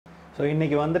So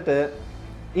இன்றைக்கி வந்துட்டு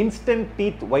instant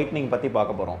teeth whitening பற்றி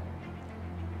பார்க்க போகிறோம்.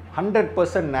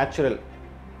 100% நேச்சுரல்,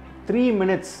 3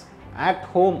 minutes அட்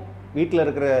ஹோம் வீட்டில்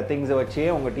இருக்கிற திங்ஸை வச்சே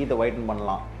உங்கள் டீத்தை ஒயிட்டன்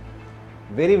பண்ணலாம்.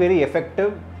 Very very effective,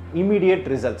 immediate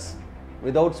results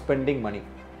without spending மணி.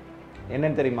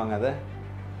 என்னன்னு தெரியுமாங்க அது?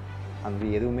 அது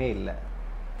எதுவுமே இல்லை.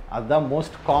 அதுதான்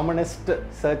most commonest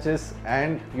churches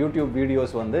and YouTube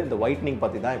videos வந்து இந்த ஒயிட்னிங்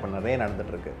பற்றி தான் இப்போ நிறைய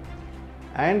நடந்துகிட்ருக்கு.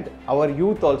 And our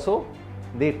youth also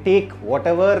they take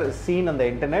whatever is seen on the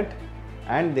internet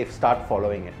and they start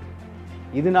following it.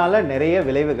 இதனால நிறைய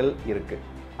விளைவுகள் இருக்குது.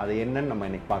 அது என்னன்னு நம்ம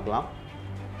இன்னைக்கு பார்க்கலாம்.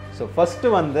 ஸோ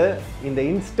ஃபஸ்ட்டு வந்து இந்த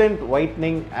இன்ஸ்டன்ட்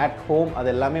ஒயிட்னிங் அட் ஹோம் அது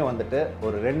எல்லாமே வந்துட்டு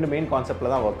ஒரு 2 மெயின்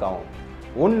கான்செப்டில் தான் ஒர்க் ஆகும்.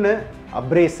 ஒன்று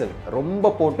அப்ரேசிவ்,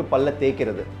 ரொம்ப போட்டு பல்ல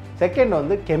தேய்க்கிறது. செகண்ட்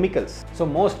வந்து chemicals. So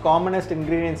most commonest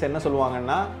ingredients என்ன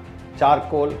சொல்லுவாங்கன்னா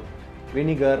charcoal,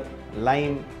 vinegar,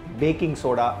 Lime, baking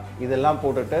soda இதெல்லாம்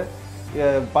போட்டுட்டு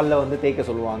பல்ல வந்து தேய்க்க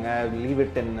சொல்லுவாங்க. Leave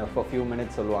it in for few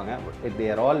minutes சொல்லுவாங்க. They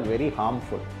are all very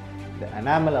harmful. இந்த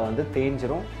எனாமலை வந்து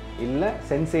தேஞ்சிரும், இல்லை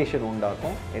சென்சேஷன்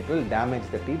உண்டாக்கும். It will damage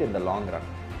the teeth in the long run.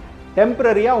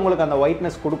 டெம்பரரியாக உங்களுக்கு அந்த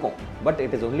ஒயிட்னஸ் கொடுக்கும், but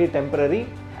it is only temporary.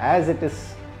 As it is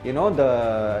you know the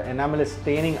enamel is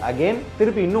staining again,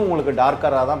 திருப்பி இன்னும் உங்களுக்கு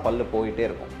டார்க்கராக தான் பல்லு போயிட்டே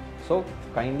இருக்கும். So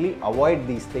kindly avoid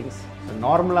these things.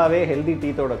 நார்மலாகவே ஹெல்தி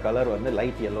டீத்தோட கலர் வந்து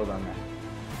லைட் yellow தாங்க.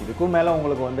 இதுக்கும் மேலே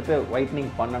உங்களுக்கு வந்துட்டு ஒயிட்னிங்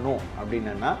பண்ணணும்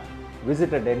அப்படின்னா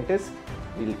visit a dentist,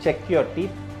 will check your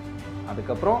teeth.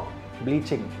 அதுக்கப்புறம்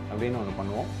ப்ளீச்சிங் அப்படின்னு ஒன்று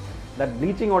பண்ணுவோம். தட்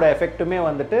ப்ளீச்சிங்கோட எஃபெக்ட்டுமே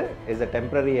வந்துட்டு is a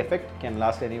temporary effect, can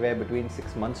last anywhere between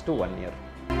 6 months to 1 year.